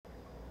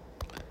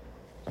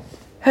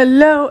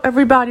Hello,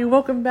 everybody.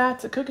 Welcome back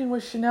to Cooking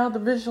with Chanel, the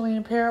visually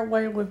impaired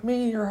way, with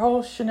me, your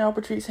host, Chanel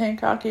Patrice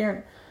Hancock, here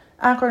in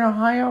Akron,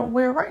 Ohio,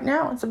 where right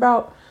now it's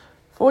about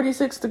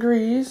 46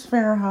 degrees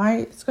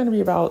Fahrenheit. It's going to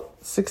be about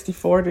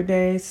 64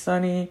 today,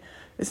 sunny.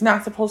 It's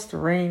not supposed to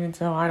rain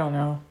until, I don't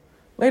know,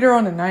 later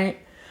on tonight.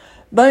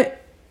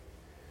 But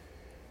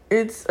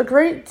it's a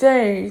great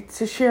day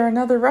to share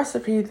another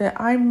recipe that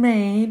I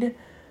made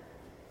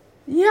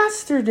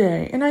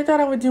yesterday, and I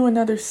thought I would do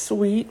another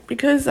sweet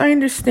because I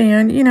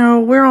understand,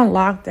 we're on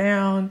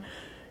lockdown.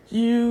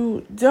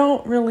 You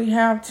don't really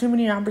have too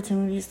many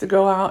opportunities to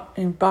go out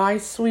and buy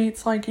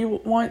sweets like you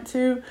would want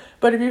to,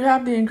 but if you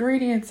have the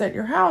ingredients at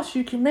your house,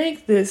 you can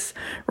make this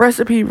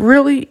recipe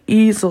really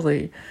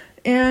easily.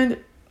 And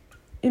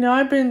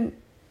I've been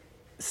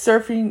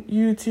surfing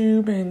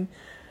YouTube and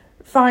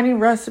finding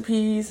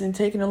recipes and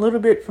taking a little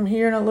bit from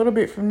here and a little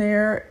bit from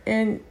there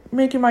and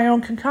making my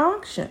own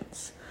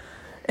concoctions.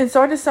 And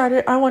so I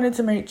decided I wanted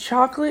to make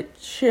chocolate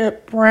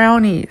chip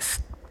brownies.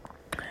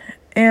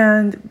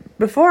 And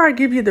before I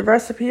give you the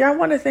recipe, I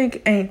want to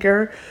thank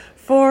Anchor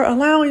for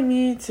allowing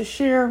me to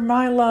share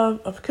my love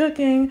of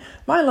cooking,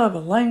 my love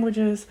of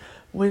languages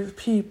with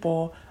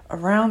people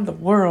around the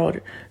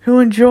world who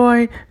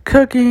enjoy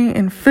cooking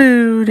and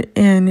food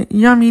and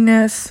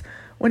yumminess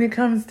when it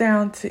comes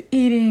down to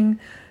eating.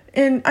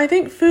 And I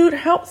think food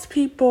helps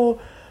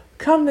people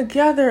come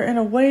together in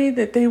a way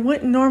that they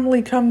wouldn't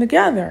normally come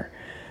together.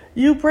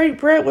 You break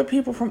bread with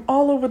people from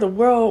all over the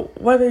world,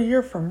 whether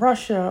you're from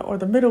Russia or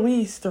the Middle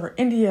East or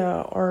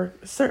India or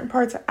certain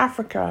parts of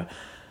Africa,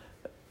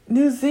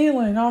 New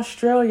Zealand,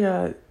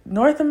 Australia,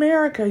 North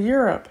America,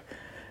 Europe.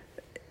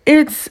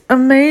 It's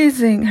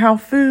amazing how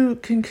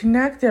food can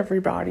connect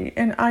everybody,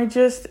 and I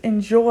just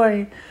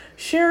enjoy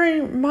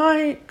sharing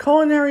my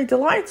culinary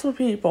delights with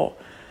people.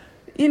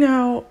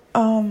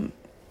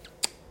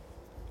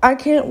 I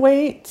can't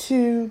wait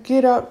to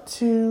get up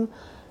to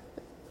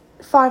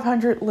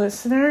 500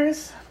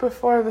 listeners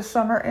before the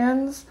summer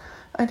ends.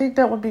 I think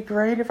that would be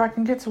great. If I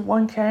can get to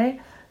 1K,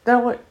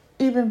 that would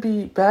even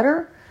be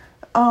better.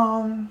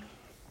 I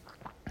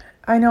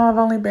know I've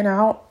only been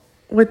out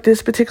with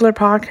this particular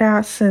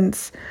podcast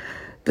since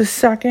the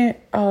 2nd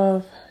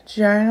of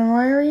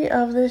January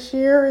of this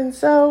year. And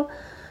so,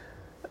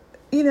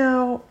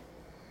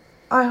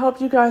 I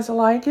hope you guys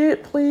like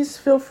it. Please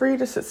feel free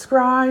to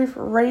subscribe,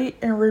 rate,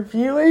 and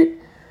review it.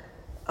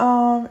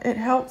 It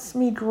helps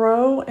me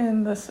grow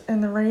in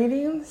the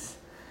ratings.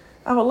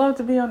 I would love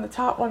to be on the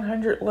top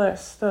 100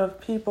 list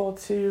of people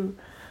to,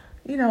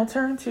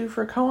 turn to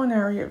for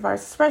culinary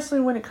advice,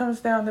 especially when it comes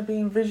down to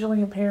being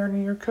visually impaired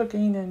and you're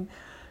cooking and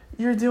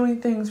you're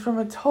doing things from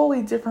a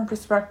totally different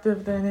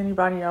perspective than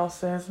anybody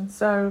else is. And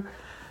so,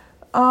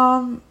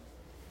 I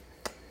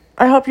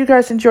hope you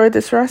guys enjoyed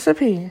this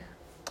recipe.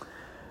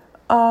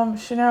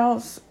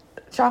 Chanel's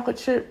chocolate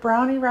chip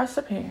brownie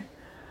recipe.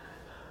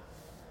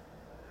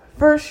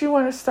 First, you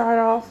want to start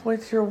off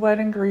with your wet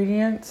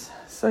ingredients.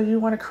 So you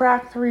want to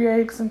crack 3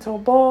 eggs into a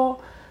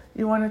bowl.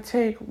 You want to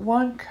take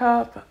 1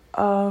 cup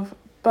of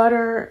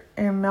butter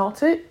and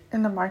melt it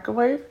in the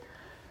microwave.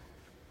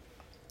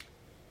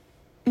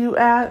 You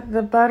add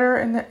the butter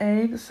and the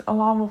eggs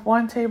along with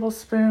 1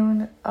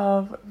 tablespoon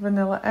of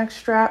vanilla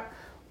extract.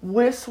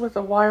 Whisk with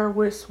a wire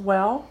whisk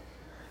well.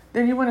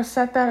 Then you want to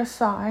set that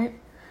aside,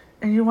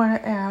 and you want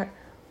to add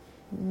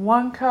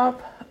 1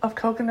 cup of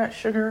coconut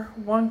sugar,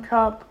 1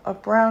 cup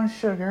of brown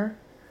sugar,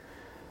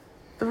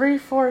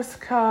 3/4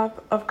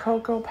 cup of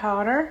cocoa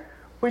powder,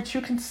 which you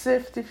can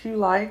sift if you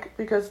like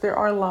because there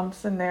are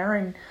lumps in there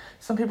and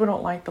some people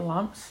don't like the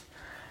lumps.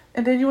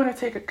 And then you want to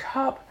take a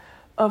cup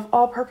of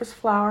all-purpose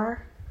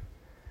flour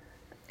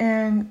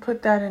and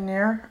put that in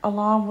there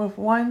along with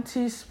 1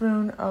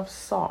 teaspoon of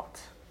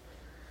salt.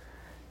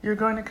 You're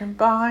going to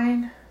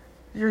combine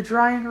your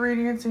dry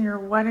ingredients and your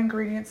wet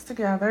ingredients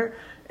together,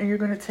 and you're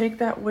going to take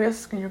that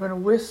whisk and you're going to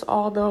whisk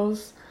all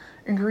those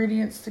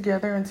ingredients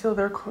together until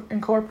they're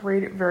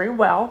incorporated very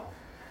well.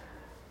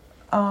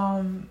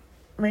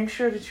 Make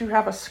sure that you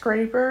have a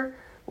scraper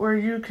where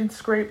you can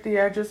scrape the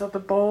edges of the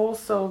bowl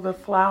so the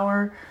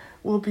flour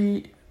will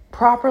be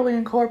properly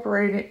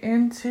incorporated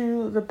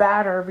into the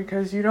batter,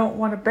 because you don't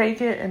want to bake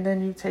it and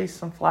then you taste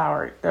some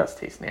flour. It does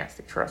taste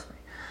nasty, trust me.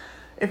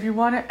 If you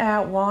want to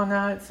add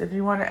walnuts, if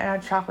you want to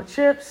add chocolate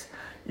chips,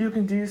 you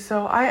can do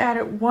so. I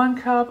added 1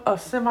 cup of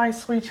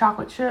semi-sweet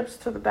chocolate chips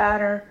to the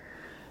batter.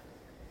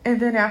 And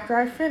then after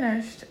I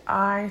finished,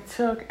 I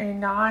took a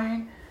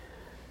 9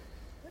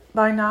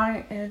 by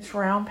 9 inch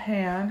round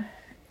pan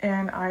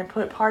and I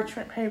put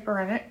parchment paper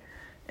in it.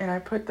 And I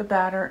put the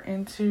batter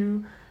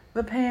into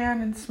the pan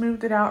and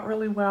smoothed it out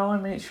really well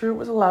and made sure it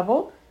was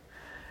level.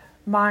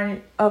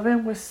 My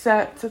oven was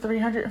set to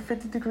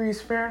 350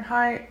 degrees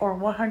Fahrenheit or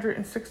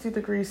 160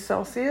 degrees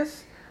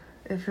Celsius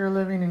if you're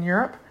living in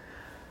Europe.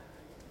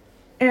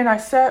 And I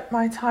set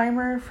my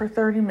timer for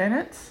 30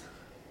 minutes.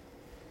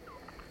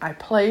 I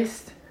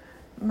placed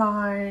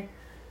my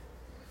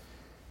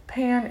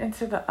pan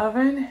into the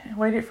oven and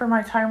waited for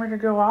my timer to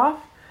go off.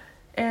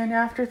 And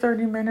after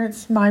 30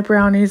 minutes, my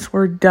brownies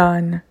were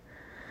done.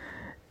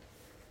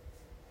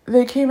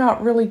 They came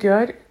out really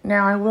good.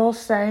 Now, I will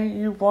say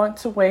you want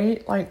to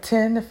wait like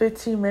 10 to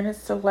 15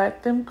 minutes to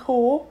let them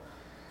cool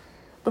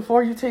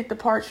before you take the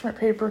parchment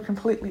paper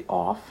completely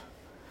off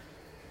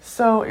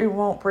so it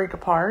won't break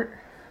apart.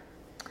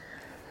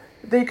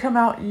 They come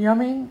out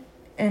yummy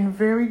and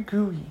very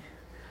gooey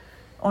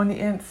on the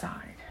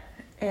inside.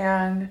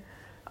 And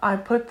I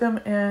put them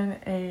in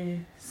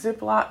a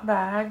Ziploc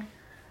bag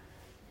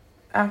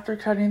after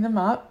cutting them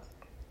up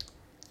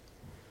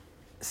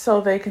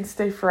so they can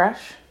stay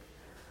fresh.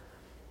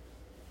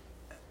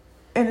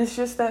 And it's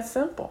just that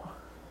simple.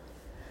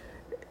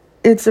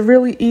 It's a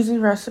really easy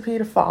recipe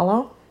to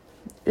follow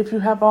if you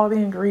have all the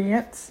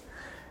ingredients.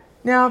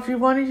 Now, if you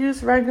want to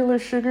use regular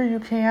sugar, you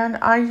can.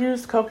 I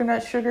used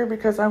coconut sugar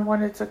because I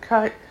wanted to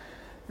cut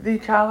the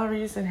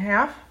calories in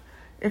half.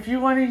 If you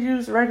want to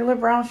use regular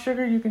brown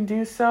sugar, you can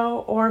do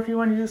so. Or if you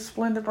want to use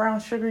Splenda brown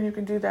sugar, you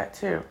can do that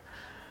too.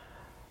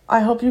 I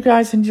hope you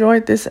guys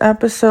enjoyed this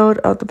episode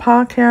of the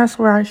podcast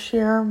where I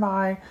share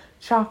my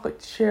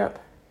chocolate chip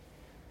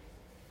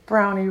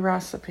brownie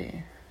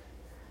recipe.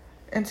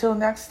 Until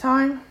next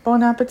time,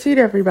 bon appetit,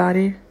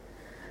 everybody.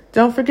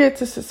 Don't forget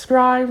to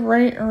subscribe,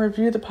 rate, and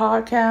review the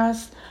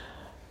podcast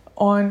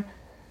on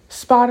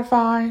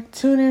Spotify,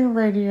 TuneIn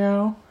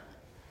Radio,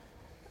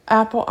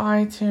 Apple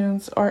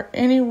iTunes, or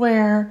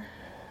anywhere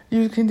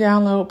you can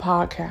download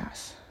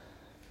podcasts.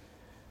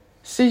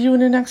 See you in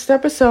the next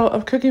episode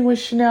of Cooking with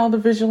Chanel the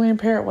Visually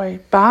Impaired Way.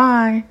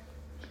 Bye.